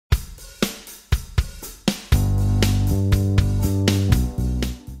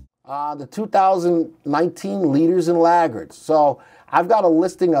the 2019 leaders and laggards. So I've got a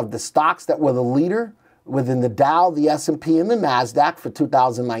listing of the stocks that were the leader within the Dow, the S&P, and the NASDAQ for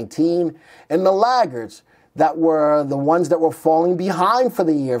 2019, and the laggards that were the ones that were falling behind for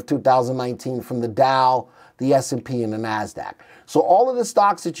the year of 2019 from the Dow, the S&P, and the NASDAQ. So all of the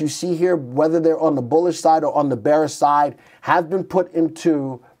stocks that you see here, whether they're on the bullish side or on the bearish side, have been put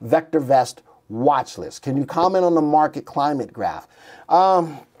into VectorVest watch list. Can you comment on the market climate graph?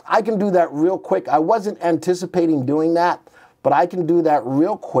 I can do that real quick. I wasn't anticipating doing that, but I can do that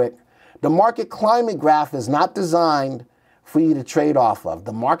real quick. The market climate graph is not designed for you to trade off of.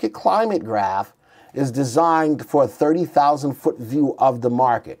 The market climate graph is designed for a 30,000-foot view of the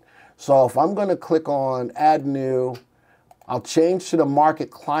market. So if I'm going to click on Add New, I'll change to the market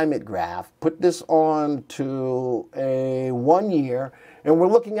climate graph, put this on to a 1 year, and we're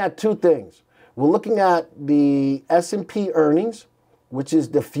looking at two things. We're looking at the S&P earnings, which is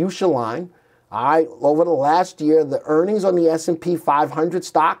the fuchsia line. All right, over the last year, the earnings on the S&P 500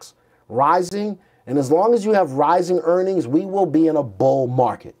 stocks rising, and as long as you have rising earnings, we will be in a bull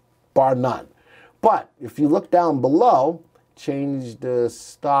market, bar none. But if you look down below, change the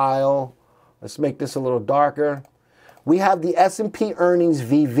style, let's make this a little darker. We have the S&P earnings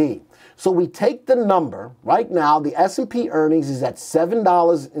VV. So we take the number, right now the S&P earnings is at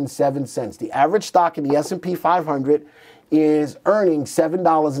 $7.07. The average stock in the S&P 500 is earning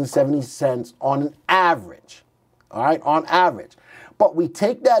 $7.70 on an average, all right, on average. But we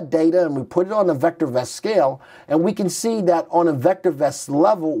take that data and we put it on the VectorVest scale, and we can see that on a VectorVest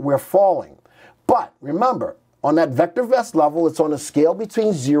level, we're falling. But remember, on that VectorVest level, it's on a scale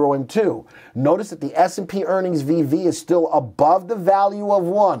between 0 and 2. Notice that the S&P earnings VV is still above the value of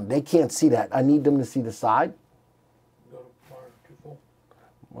 1. They can't see that. I need them to see the side.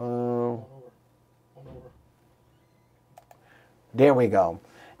 There we go.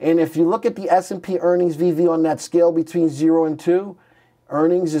 And if you look at the S&P earnings VV on that scale between 0 and 2,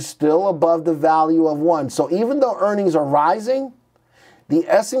 earnings is still above the value of 1. So even though earnings are rising, the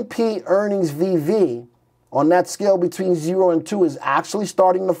S&P earnings VV on that scale between 0 and 2 is actually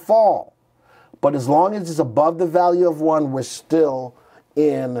starting to fall. But as long as it's above the value of 1, we're still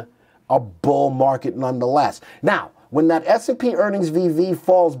in a bull market nonetheless. Now, when that S&P earnings VV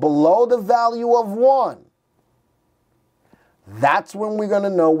falls below the value of 1, that's when we're going to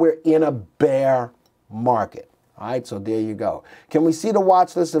know we're in a bear market. All right, so there you go. Can we see the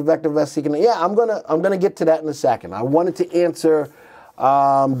watch list of VectorVest? Yeah, I'm gonna get to that in a second. I wanted to answer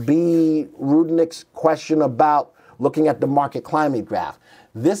B. Rudnick's question about looking at the market climate graph.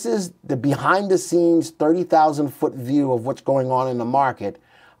 This is the behind-the-scenes 30,000-foot view of what's going on in the market.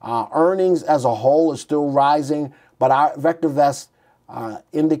 Earnings as a whole is still rising, but our VectorVest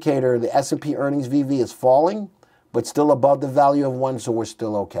indicator, the S&P earnings VV, is falling, but still above the value of 1, so we're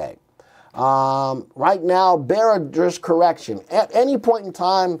still okay. Right now, bearish correction. At any point in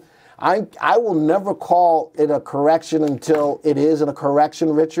time, I will never call it a correction until it is a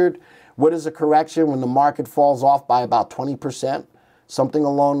correction, Richard. What is a correction? When the market falls off by about 20%, something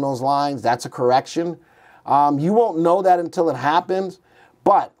along those lines, that's a correction. You won't know that until it happens,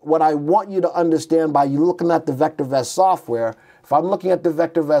 but what I want you to understand by you looking at the VectorVest software, if I'm looking at the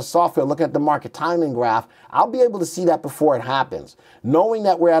VectorVest software, looking at the market timing graph, I'll be able to see that before it happens. Knowing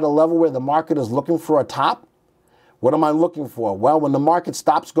that we're at a level where the market is looking for a top, what am I looking for? Well, when the market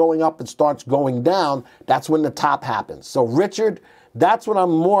stops going up and starts going down, that's when the top happens. So, Richard, that's what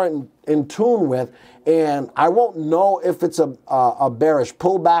I'm more in tune with, and I won't know if it's a bearish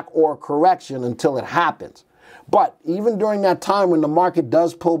pullback or a correction until it happens. But even during that time when the market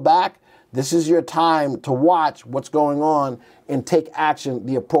does pull back, this is your time to watch what's going on and take action,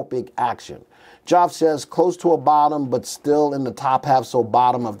 the appropriate action. Joff says close to a bottom, but still in the top half, so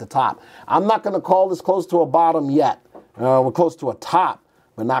bottom of the top. I'm not going to call this close to a bottom yet. We're close to a top,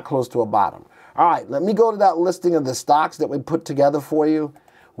 but not close to a bottom. All right, let me go to that listing of the stocks that we put together for you.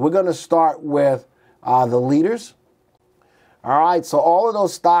 We're going to start with the leaders. All right, so all of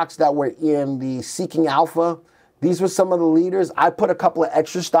those stocks that were in the Seeking Alpha, these were some of the leaders. I put a couple of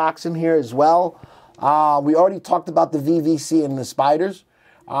extra stocks in here as well. We already talked about the VVC and the spiders.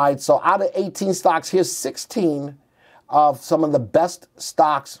 All right, so out of 18 stocks, here's 16 of some of the best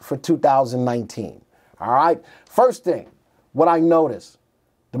stocks for 2019. All right, first thing, what I noticed,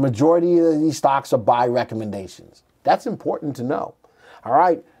 the majority of these stocks are buy recommendations. That's important to know. All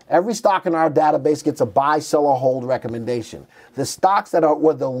right, every stock in our database gets a buy, sell, or hold recommendation. The stocks that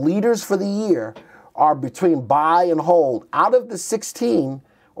were the leaders for the year are between buy and hold. Out of the 16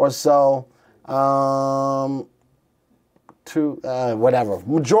 or so,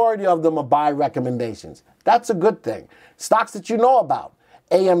 majority of them are buy recommendations. That's a good thing. Stocks that you know about.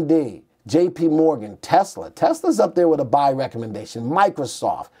 AMD, JP Morgan, Tesla. Tesla's up there with a buy recommendation.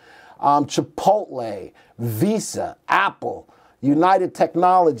 Microsoft, Chipotle, Visa, Apple, United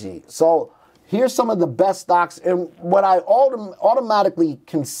Technology. So here's some of the best stocks. And what I automatically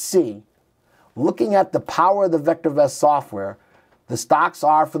can see, looking at the power of the VectorVest software, the stocks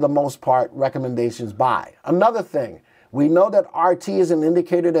are, for the most part, recommendations buy. Another thing, we know that RT is an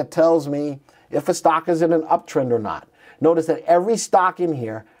indicator that tells me if a stock is in an uptrend or not. Notice that every stock in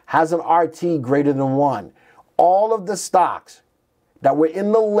here has an RT greater than 1. All of the stocks that were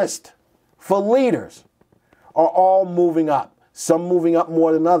in the list for leaders are all moving up. Some moving up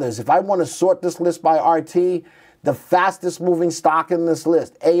more than others. If I want to sort this list by RT, the fastest moving stock in this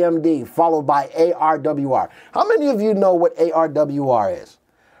list, AMD, followed by ARWR. How many of you know what ARWR is?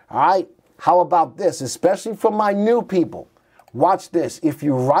 All right. How about this? Especially for my new people. Watch this. If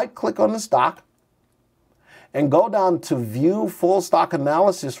you right-click on the stock and go down to View Full Stock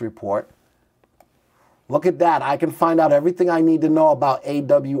Analysis Report, look at that. I can find out everything I need to know about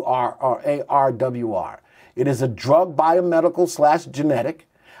AWR or ARWR. It is a drug biomedical / genetic.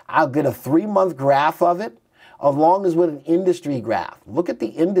 I'll get a 3-month graph of it, along as with an industry graph. Look at the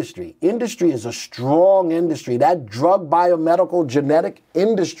industry. Industry is a strong industry. That drug biomedical genetic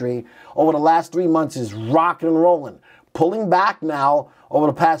industry over the last 3 months is rocking and rolling. Pulling back now over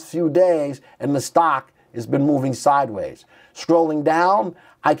the past few days, and the stock has been moving sideways. Scrolling down,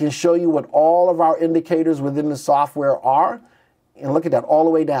 I can show you what all of our indicators within the software are. And look at that, all the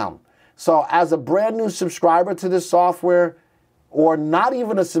way down. So as a brand new subscriber to this software, or not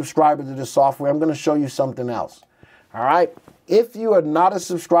even a subscriber to this software, I'm going to show you something else. All right? If you are not a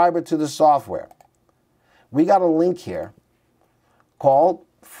subscriber to the software, we got a link here called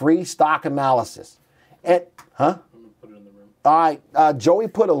Free Stock Analysis. And, huh? I'm going to put it in the room. All right. Joey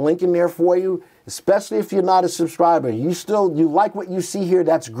put a link in there for you, especially if you're not a subscriber. You like what you see here,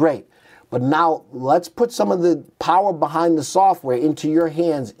 that's great. But now let's put some of the power behind the software into your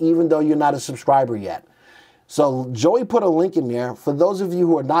hands, even though you're not a subscriber yet. So Joey put a link in there. For those of you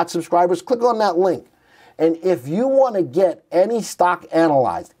who are not subscribers, click on that link. And if you want to get any stock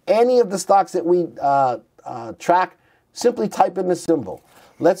analyzed, any of the stocks that we track, simply type in the symbol.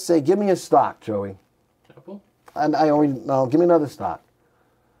 Let's say, give me a stock, Joey. Apple? And no, give me another stock.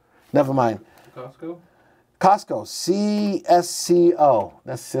 Never mind. Costco? Costco, C-S-C-O.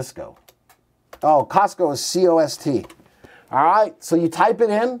 That's Cisco. Oh, Costco is C-O-S-T. All right, so you type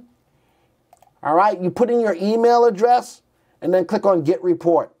it in. All right, you put in your email address and then click on Get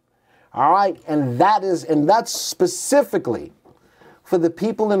Report. All right, and that's specifically for the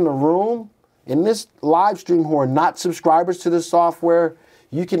people in the room in this live stream who are not subscribers to this software.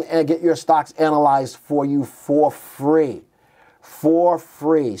 You can get your stocks analyzed for you for free. For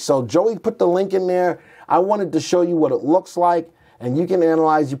free. So Joey put the link in there. I wanted to show you what it looks like, and you can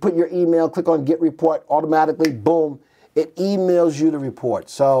analyze. You put your email, click on Get Report, automatically, boom, it emails you the report.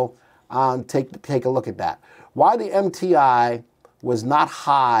 So take a look at that. Why the MTI was not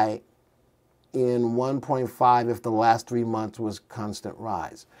high in 1.5 if the last 3 months was constant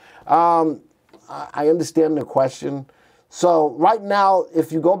rise. I understand the question. So right now,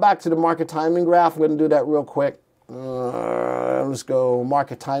 if you go back to the market timing graph, we're going to do that real quick. Let's go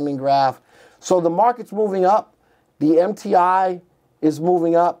market timing graph. So the market's moving up. The MTI is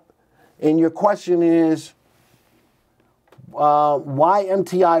moving up. And your question is, why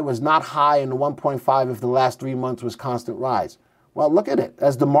MTI was not high in the 1.5 if the last 3 months was constant rise? Well, look at it.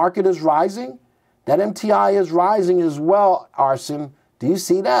 As the market is rising, that MTI is rising as well, Arson. Do you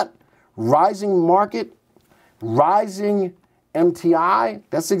see that? Rising market, rising MTI.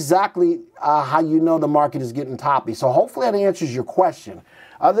 That's exactly how you know the market is getting toppy. So hopefully that answers your question.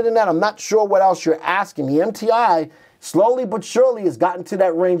 Other than that, I'm not sure what else you're asking. The MTI slowly but surely has gotten to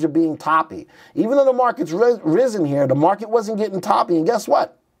that range of being toppy. Even though the market's risen here, the market wasn't getting toppy. And guess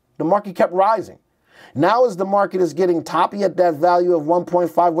what? The market kept rising. Now as the market is getting toppy at that value of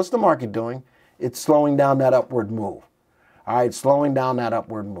 1.5, what's the market doing? It's slowing down that upward move. All right, slowing down that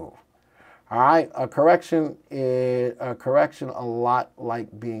upward move. All right, a correction a lot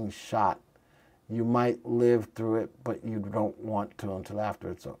like being shot. You might live through it, but you don't want to until after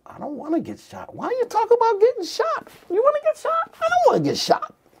it's over. I don't want to get shot. Why are you talking about getting shot? You want to get shot? I don't want to get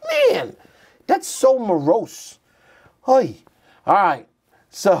shot. Man, that's so morose. Oy. All right,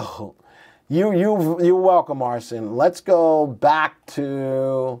 so you're welcome, Arson. Let's go back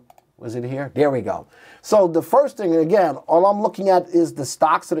to, was it here? There we go. So the first thing, again, all I'm looking at is the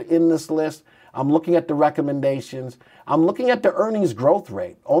stocks that are in this list. I'm looking at the recommendations. I'm looking at the earnings growth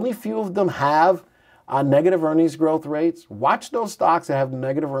rate. Only few of them have negative earnings growth rates. Watch those stocks that have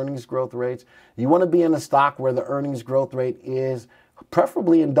negative earnings growth rates. You want to be in a stock where the earnings growth rate is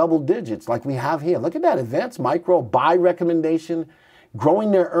preferably in double digits like we have here. Look at that, Advanced Micro, buy recommendation,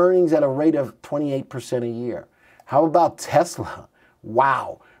 growing their earnings at a rate of 28% a year. How about Tesla?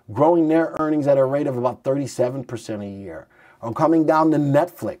 Wow, growing their earnings at a rate of about 37% a year. Or coming down to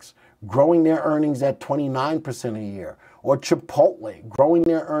Netflix, growing their earnings at 29% a year. Or Chipotle, growing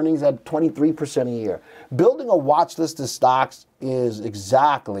their earnings at 23% a year. Building a watch list of stocks is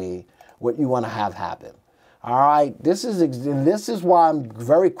exactly what you want to have happen. All right, this is why I'm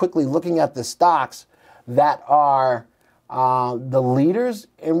very quickly looking at the stocks that are the leaders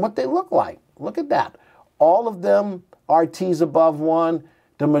and what they look like. Look at that. All of them RTs above 1.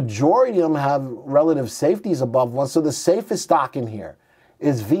 The majority of them have relative safeties above 1. So the safest stock in here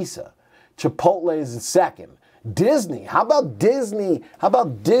is Visa. Chipotle is the second. Disney. How about Disney? How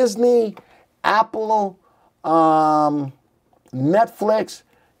about Disney, Apple, Netflix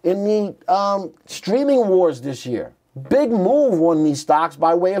in the streaming wars this year? Big move on these stocks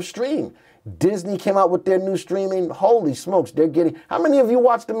by way of stream. Disney came out with their new streaming. Holy smokes, they're getting... How many of you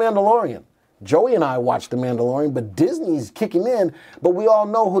watched The Mandalorian? Joey and I watched The Mandalorian, but Disney's kicking in. But we all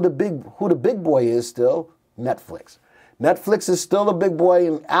know who the big boy is still, Netflix. Netflix is still the big boy,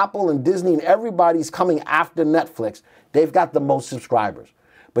 and Apple and Disney and everybody's coming after Netflix. They've got the most subscribers.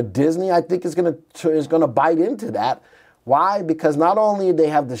 But Disney, I think, is gonna bite into that. Why? Because not only do they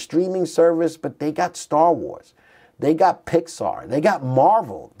have the streaming service, but they got Star Wars. They got Pixar. They got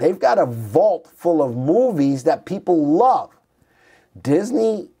Marvel. They've got a vault full of movies that people love.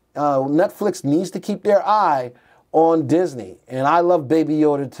 Disney... Netflix needs to keep their eye on Disney. And I love Baby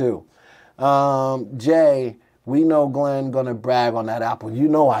Yoda too. Jay, we know Glenn gonna brag on that Apple. You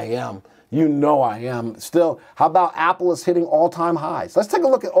know I am. You know I am. Still, how about Apple is hitting all-time highs? Let's take a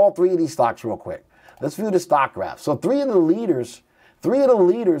look at all three of these stocks real quick. Let's view the stock graph. So three of the leaders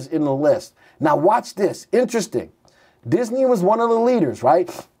in the list. Now watch this. Interesting. Disney was one of the leaders, right?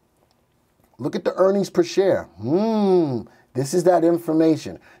 Look at the earnings per share. This is that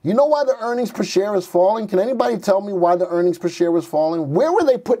information. You know why the earnings per share is falling? Can anybody tell me why the earnings per share was falling? Where were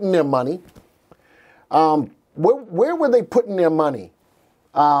they putting their money? Where were they putting their money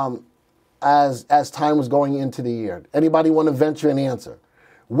as time was going into the year? Anybody want to venture an answer?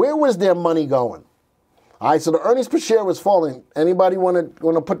 Where was their money going? All right, so the earnings per share was falling. Anybody want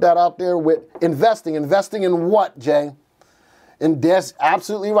to put that out there with investing? Investing in what, Jay? And that's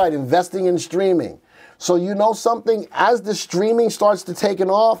absolutely right, investing in streaming. So you know something, as the streaming starts to take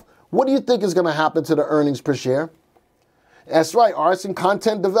off, what do you think is going to happen to the earnings per share? That's right, arts and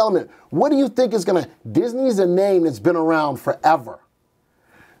content development. What do you think is going to... Disney's a name that's been around forever.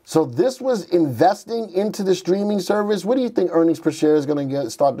 So this was investing into the streaming service. What do you think earnings per share is going to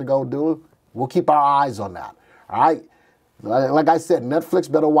start to go do? We'll keep our eyes on that, all right? Like I said,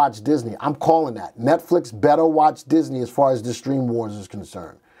 Netflix better watch Disney. I'm calling that. Netflix better watch Disney as far as the stream wars is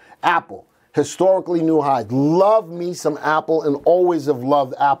concerned. Apple. Historically new highs. Love me some Apple and always have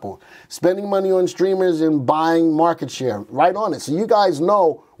loved Apple. Spending money on streamers and buying market share. Right on it. So you guys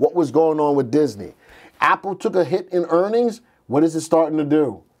know what was going on with Disney. Apple took a hit in earnings. What is it starting to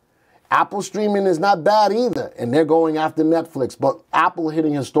do? Apple streaming is not bad either. And they're going after Netflix. But Apple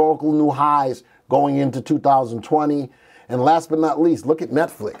hitting historical new highs going into 2020. And last but not least, look at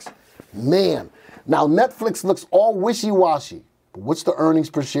Netflix. Man. Now Netflix looks all wishy-washy. But what's the earnings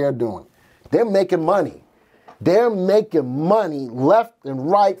per share doing? They're making money. They're making money left and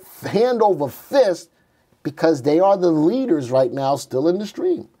right, hand over fist, because they are the leaders right now still in the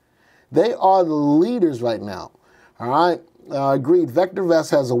stream. They are the leaders right now. All right? Agreed. VectorVest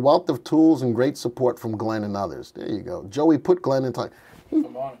has a wealth of tools and great support from Glenn and others. There you go. Joey, put Glenn in time.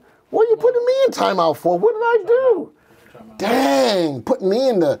 What are you putting me in timeout for? What did I do? Dang, putting me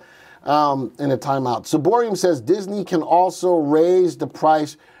in the timeout. Saborium says Disney can also raise the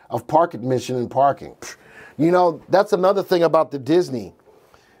price of park admission and parking. You know, that's another thing about the Disney.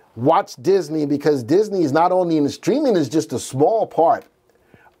 Watch Disney, because Disney is not only in the streaming, is just a small part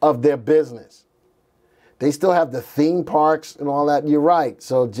of their business. They still have the theme parks and all that. You're right.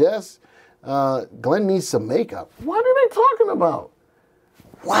 So Jess, Glenn needs some makeup. What are they talking about?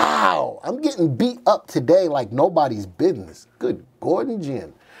 Wow, I'm getting beat up today like nobody's business. Good Gordon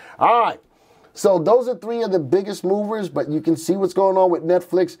Gin. All right. So those are three of the biggest movers, but you can see what's going on with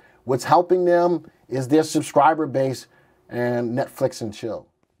Netflix. What's helping them is their subscriber base and Netflix and chill.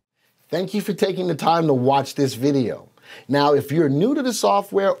 Thank you for taking the time to watch this video. Now, if you're new to the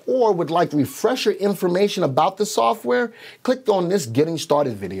software or would like refresher information about the software, click on this Getting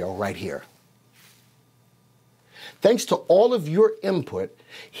Started video right here. Thanks to all of your input,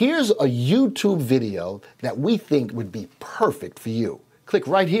 here's a YouTube video that we think would be perfect for you. Click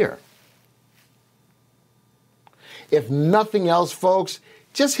right here. If nothing else, folks,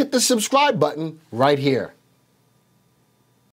 just hit the subscribe button right here.